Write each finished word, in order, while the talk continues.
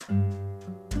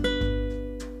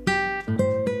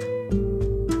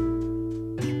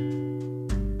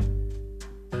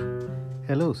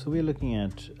So we're looking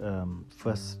at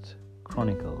First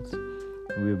Chronicles.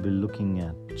 We'll be looking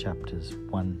at chapters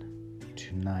 1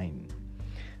 to 9.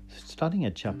 So starting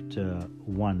at chapter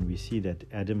 1, we see that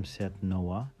Adam set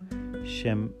Noah,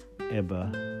 Shem, Eber,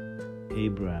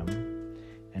 Abraham,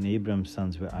 and Abraham's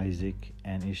sons were Isaac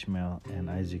and Ishmael, and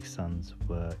Isaac's sons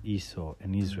were Esau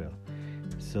and Israel.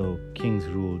 So kings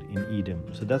ruled in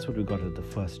Edom. So that's what we got at the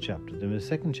first chapter. Then in the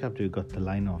second chapter, we got the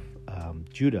line of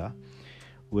Judah,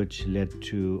 which led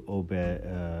to Obed,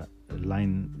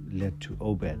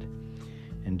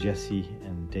 and Jesse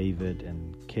and David,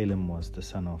 and Caleb was the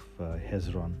son of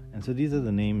Hezron. And so these are the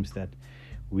names that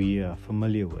we are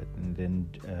familiar with. And then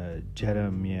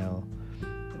Jeremiel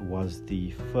was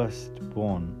the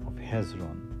firstborn of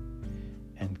Hezron,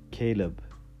 and Caleb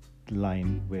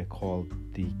line were called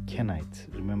the Kenites.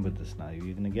 Remember this now.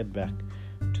 You're going to get back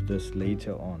to this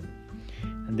later on.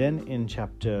 And then in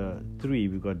chapter 3,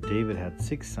 we got David had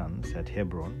 6 sons at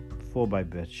Hebron, 4 by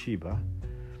Bathsheba,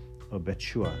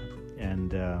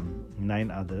 and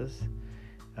 9 others.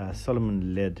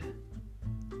 Solomon led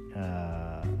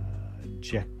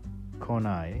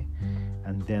Jeconiah,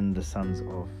 and then the sons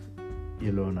of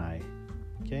Eloni.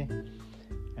 Okay,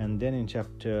 and then in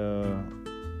chapter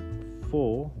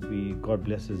 4, God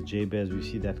blesses Jabez. We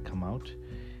see that come out.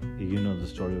 You know the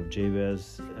story of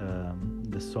Jabez,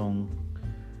 the song.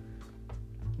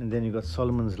 And then you got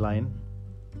Solomon's line.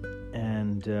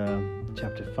 And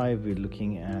chapter 5, we're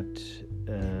looking at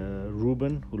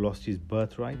Reuben, who lost his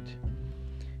birthright,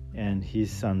 and his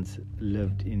sons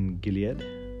lived in Gilead.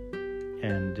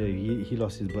 And he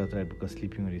lost his birthright because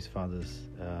sleeping with his father's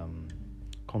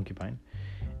concubine,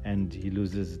 and he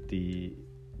loses the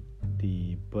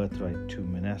birthright to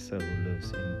Manasseh, who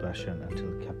lives in Bashan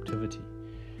until captivity.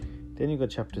 Then you got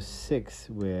chapter 6,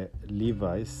 where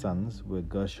Levi's sons were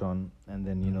Gershon, and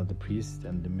then the priests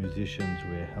and the musicians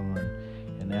were Heman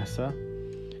and Asaph,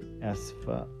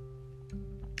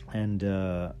 and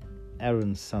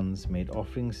Aaron's sons made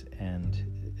offerings, and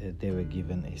they were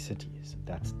given a city. So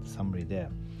that's the summary there.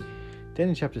 Then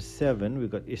in chapter 7, we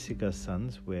got Issachar's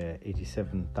sons were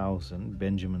 87,000.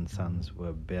 Benjamin's sons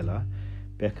were Bela,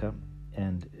 Becca,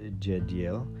 and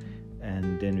Jediel.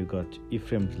 And then we got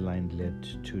Ephraim's line led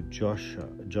to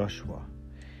Joshua.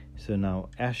 So now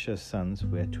Asher's sons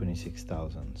were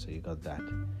 26,000. So you got that.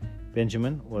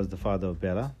 Benjamin was the father of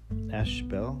Bela,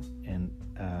 Ashbel, and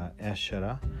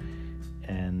Asherah.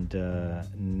 And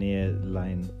Ner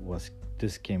line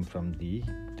this came from the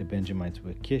Benjamites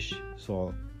were Kish,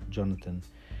 Saul, Jonathan,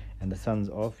 and the sons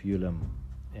of Ulam,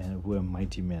 who were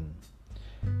mighty men.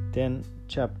 Then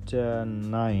chapter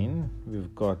 9,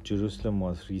 we've got Jerusalem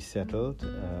was resettled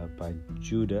by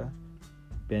Judah,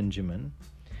 Benjamin,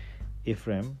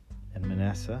 Ephraim, and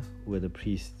Manasseh, who were the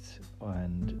priests,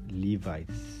 and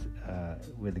Levites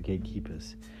were the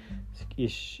gatekeepers.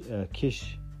 Kish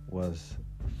was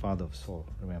father of Saul,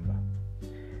 remember.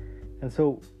 And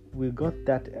so we got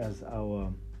that as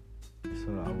our,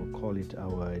 so I will call it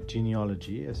our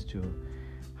genealogy as to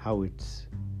how it's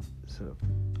sort of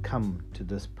come to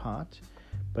this part.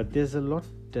 But there's a lot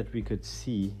that we could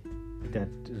see that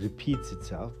repeats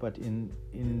itself, but in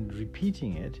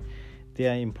repeating it,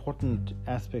 there are important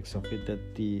aspects of it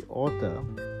that the author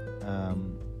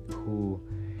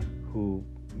who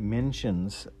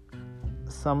mentions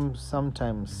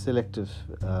sometimes selective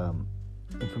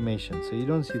information. So you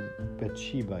don't see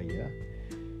Bathsheba here.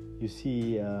 You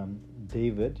see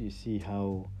David. You see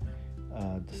how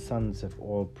the sons have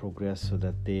all progressed so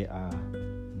that they are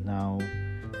now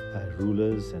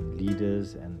rulers and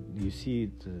leaders, and you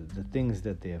see the things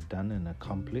that they have done and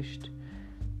accomplished,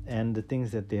 and the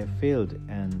things that they have failed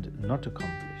and not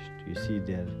accomplished. You see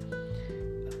their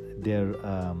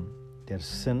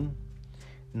sin.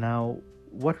 Now,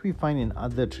 what we find in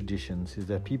other traditions is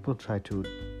that people try to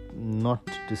not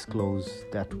disclose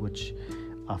that which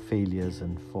are failures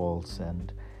and faults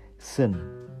and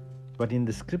sin. But in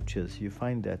the scriptures, you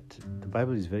find that the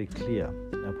Bible is very clear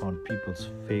upon people's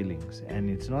failings, and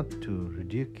it's not to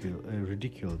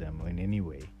ridicule them in any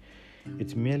way.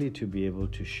 It's merely to be able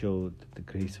to show the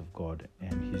grace of God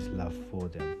and His love for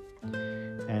them,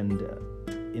 and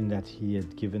in that He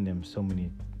had given them so many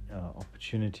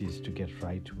opportunities to get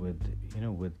right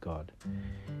with God.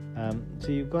 So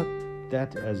you've got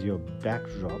that as your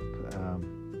backdrop,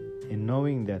 in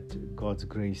knowing that God's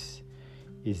grace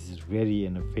is ready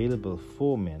and available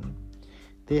for men.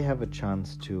 They have a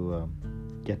chance to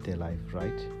get their life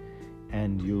right,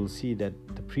 and you'll see that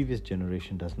the previous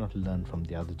generation does not learn from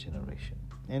the other generation.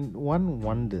 And one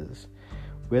wonders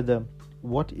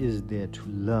what is there to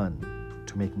learn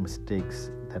to make mistakes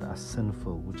that are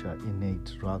sinful, which are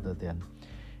innate, rather than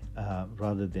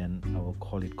rather than, I will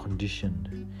call it,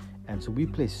 conditioned. And so we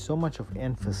place so much of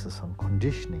emphasis on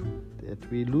conditioning that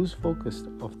we lose focus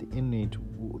of the innate,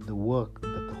 the work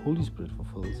that the Holy Spirit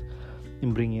fulfills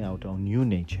in bringing out our new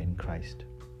nature in Christ.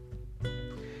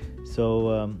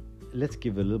 So let's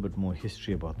give a little bit more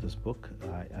history about this book.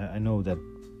 I know that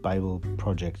Bible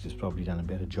Project has probably done a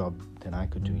better job than I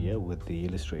could do here with the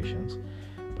illustrations.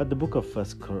 But the book of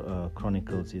First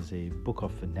Chronicles is a book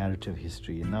of narrative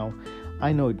history. And now,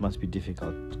 I know it must be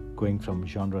difficult going from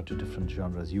genre to different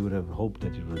genres. You would have hoped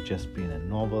that it would have just been a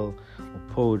novel or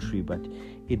poetry, but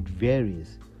it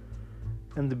varies.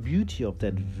 And the beauty of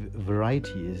that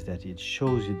variety is that it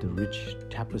shows you the rich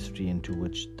tapestry into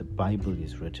which the Bible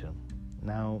is written.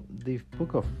 Now, the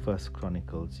book of First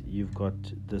Chronicles, you've got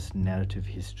this narrative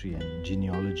history and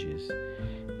genealogies.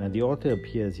 Now, the author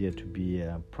appears here to be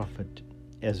Prophet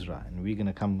Ezra, and we're going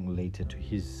to come later to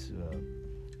his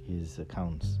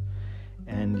accounts.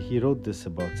 And he wrote this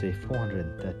about, say,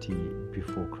 430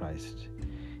 before Christ.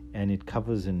 And it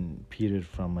covers a period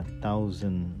from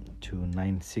 1000 to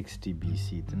 960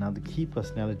 BC. Now, the key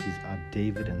personalities are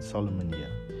David and Solomon here.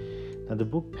 Now, the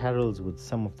book parallels with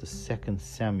some of the 2nd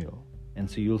Samuel. And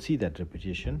so you'll see that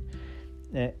repetition.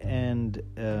 And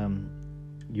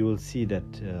you will see that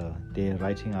they're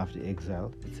writing after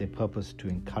exile. It's a purpose to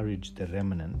encourage the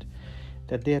remnant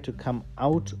that they are to come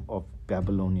out of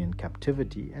Babylonian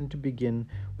captivity and to begin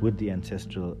with the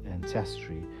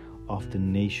ancestry of the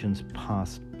nation's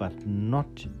past, but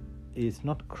it's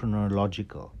not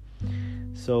chronological.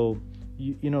 So,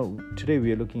 you know, today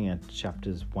we are looking at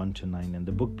chapters 1 to 9, and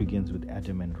the book begins with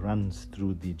Adam and runs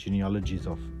through the genealogies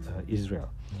of Israel.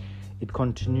 It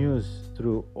continues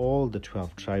through all the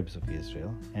 12 tribes of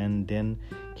Israel, and then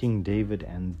King David,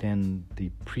 and then the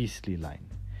priestly line.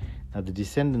 Now, the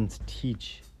descendants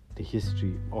teach the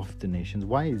history of the nations.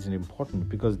 Why is it important?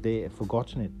 Because they have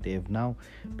forgotten it. They have now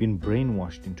been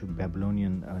brainwashed into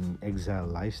Babylonian and exile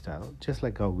lifestyle, just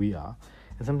like how we are,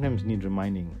 and sometimes need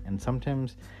reminding. And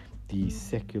sometimes the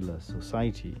secular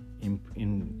society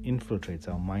infiltrates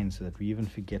our minds so that we even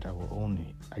forget our own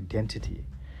identity.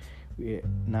 We're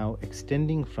now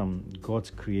extending from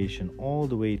God's creation all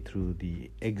the way through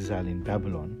the exile in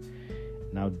Babylon.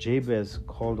 Now Jabez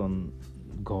called on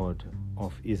God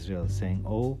of Israel, saying,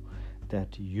 "Oh,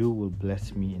 that you will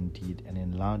bless me indeed and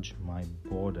enlarge my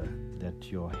border,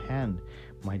 that your hand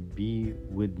might be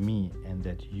with me, and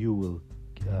that you will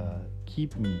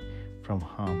keep me from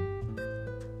harm,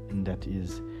 and that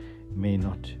is, may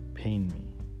not pain me."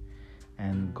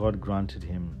 And God granted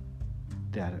him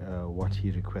that what he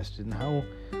requested. And how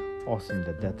awesome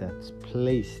that's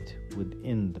placed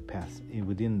within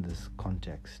within this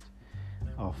context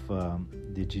of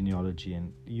the genealogy.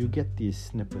 And you get these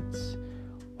snippets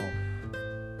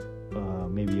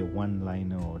of maybe a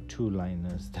one-liner or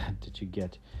two-liners that you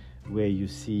get, where you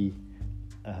see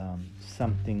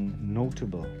something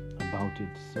notable about it.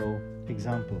 So,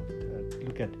 example,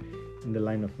 look at in the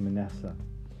line of Manasseh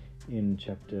in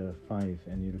chapter 5,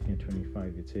 and you're looking at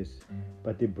 25. It says,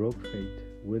 "But they broke faith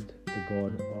with the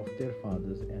God of their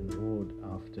fathers and rode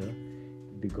after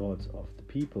the gods of the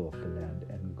people of the land,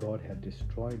 and God had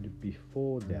destroyed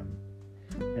before them."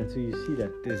 And so you see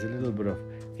that there's a little bit of,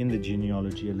 in the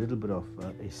genealogy, a little bit of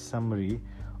a summary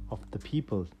of the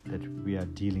people that we are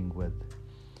dealing with.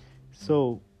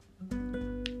 So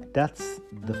that's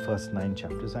the first 9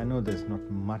 chapters. I know there's not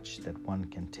much that one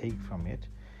can take from it,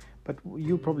 but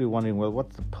you're probably wondering, well,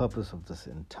 what's the purpose of this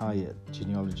entire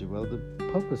genealogy? Well, the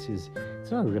purpose is,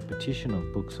 it's not a repetition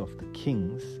of books of the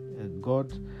kings.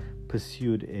 God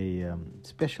pursued a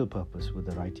special purpose with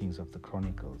the writings of the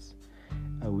Chronicles.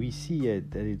 We see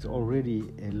that it's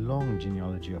already a long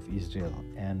genealogy of Israel,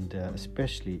 and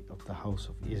especially of the house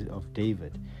of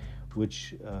David,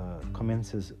 which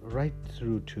commences right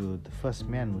through to the first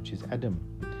man, which is Adam.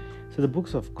 So the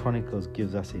books of Chronicles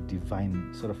gives us a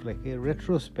divine, sort of like a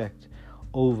retrospect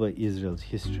over Israel's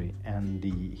history and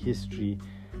the history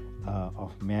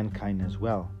of mankind as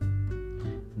well.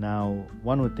 Now,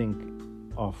 one would think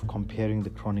of comparing the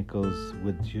Chronicles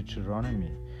with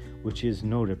Deuteronomy, which is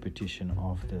no repetition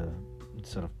of the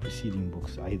sort of preceding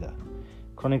books either.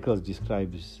 Chronicles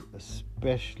describes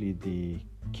especially the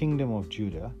kingdom of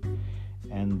Judah,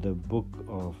 and the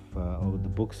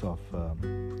books of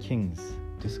Kings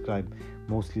describe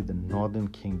mostly the northern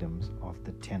kingdoms of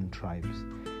the 10 tribes.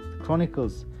 The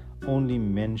Chronicles only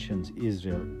mentions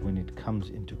Israel when it comes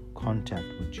into contact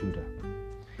with Judah.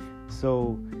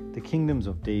 So the kingdoms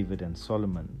of David and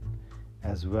Solomon,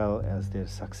 as well as their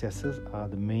successors, are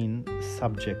the main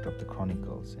subject of the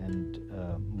Chronicles. And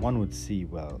one would see,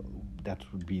 well, that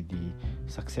would be the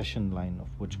succession line of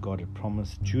which God had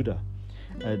promised Judah.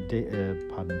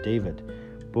 David.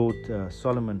 Both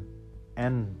Solomon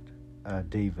and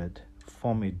David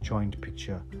form a joint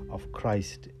picture of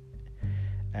Christ,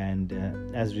 and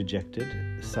as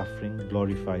rejected, suffering,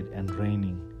 glorified, and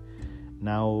reigning.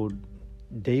 Now,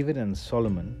 David and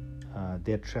Solomon,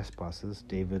 their trespasses,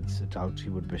 David's adultery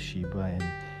with Bathsheba and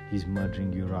his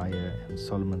murdering Uriah, and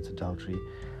Solomon's adultery,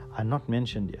 are not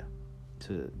mentioned here.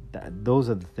 So those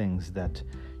are the things that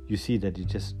you see that it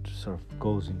just sort of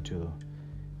goes into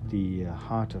the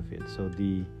heart of it. So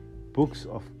the books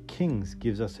of Kings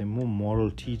gives us a more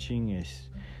moral teaching, is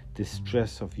the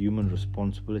stress of human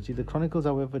responsibility. The Chronicles,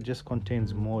 however, just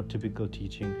contains more typical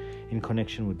teaching in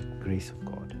connection with the grace of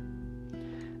God.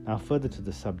 Now, further to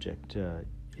the subject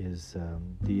is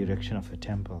the erection of a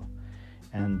temple,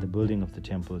 and the building of the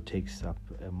temple takes up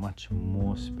much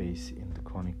more space in the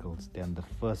Chronicles than the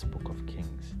first book of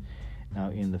Kings. Now,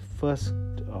 in the first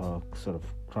sort of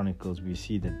Chronicles, we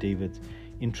see that David's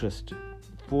interest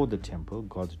for the temple,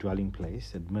 God's dwelling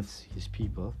place, amidst his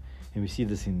people, and we see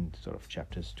this in sort of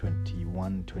chapters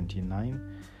 21, 29,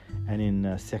 and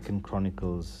in Second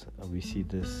Chronicles, we see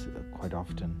this quite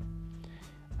often.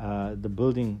 The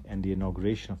building and the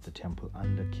inauguration of the temple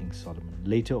under King Solomon.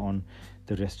 Later on,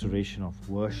 the restoration of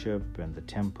worship and the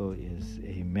temple is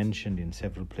mentioned in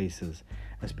several places,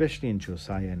 especially in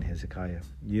Josiah and Hezekiah.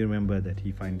 You remember that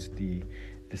he finds the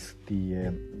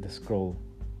scroll.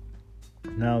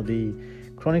 Now, the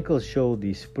Chronicles show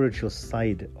the spiritual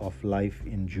side of life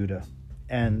in Judah,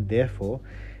 and therefore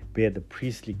bear the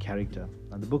priestly character.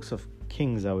 Now, the books of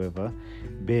Kings, however,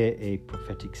 bear a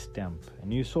prophetic stamp,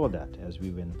 and you saw that as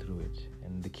we went through it.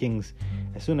 And the Kings,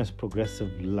 as soon as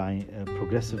progressively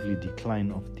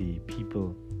decline of the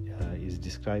people is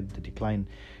described, the decline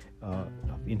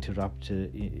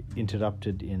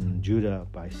interrupted in Judah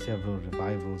by several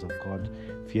revivals of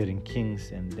God-fearing kings,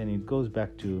 and then it goes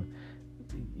back to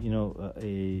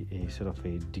a sort of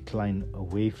a decline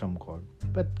away from God.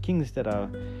 But kings that are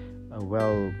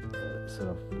sort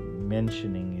of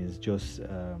mentioning is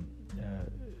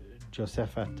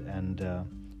Josaphat and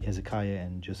Hezekiah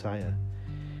and Josiah.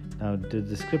 Now, the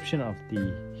description of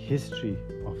the history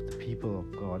of the people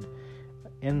of God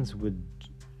ends with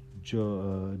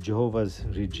Jehovah's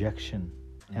rejection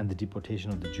and the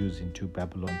deportation of the Jews into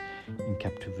Babylon in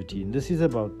captivity. And this is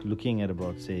looking at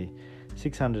about, say,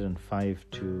 605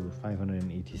 to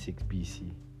 586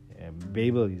 BC.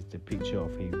 Babel is the picture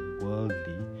of a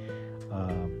worldly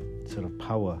sort of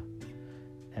power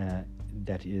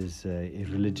that is a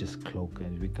religious cloak,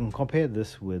 and we can compare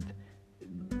this with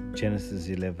Genesis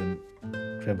 11,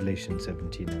 Revelation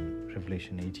 17, and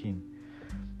Revelation 18.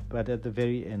 But at the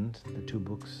very end, the two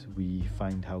books, we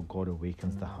find how God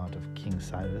awakens the heart of King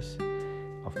Cyrus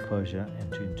of Persia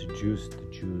and to introduce the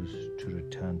Jews to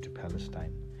return to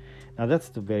Palestine. Now, that's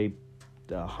the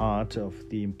heart of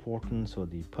the importance or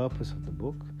the purpose of the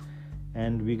book.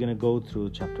 And we're going to go through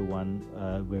chapter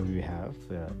 1, where we have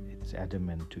it's Adam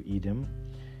and to Edom.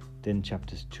 Then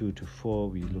chapters 2 to 4,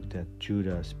 we looked at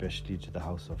Judah, especially to the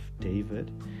house of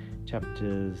David.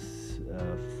 Chapters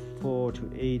 4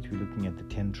 to 8, we're looking at the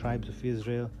 10 tribes of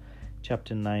Israel.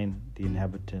 Chapter 9, the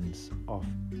inhabitants of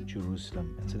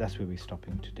Jerusalem. And so that's where we're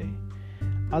stopping today.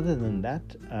 Other than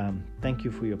that, thank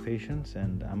you for your patience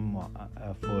and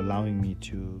for allowing me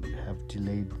to have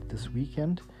delayed this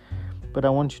weekend. But I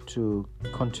want you to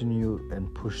continue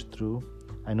and push through.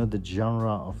 I know the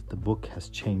genre of the book has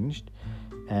changed,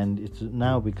 and it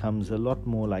now becomes a lot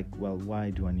more like, well, why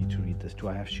do I need to read this? Do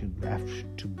I have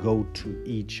to go to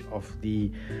each of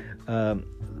the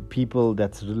people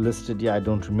that's listed here? I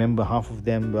don't remember half of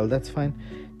them. Well, that's fine.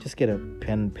 Just get a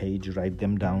pen, page, write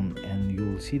them down, and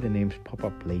you'll see the names pop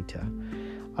up later.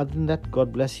 Other than that,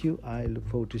 God bless you. I look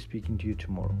forward to speaking to you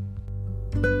tomorrow.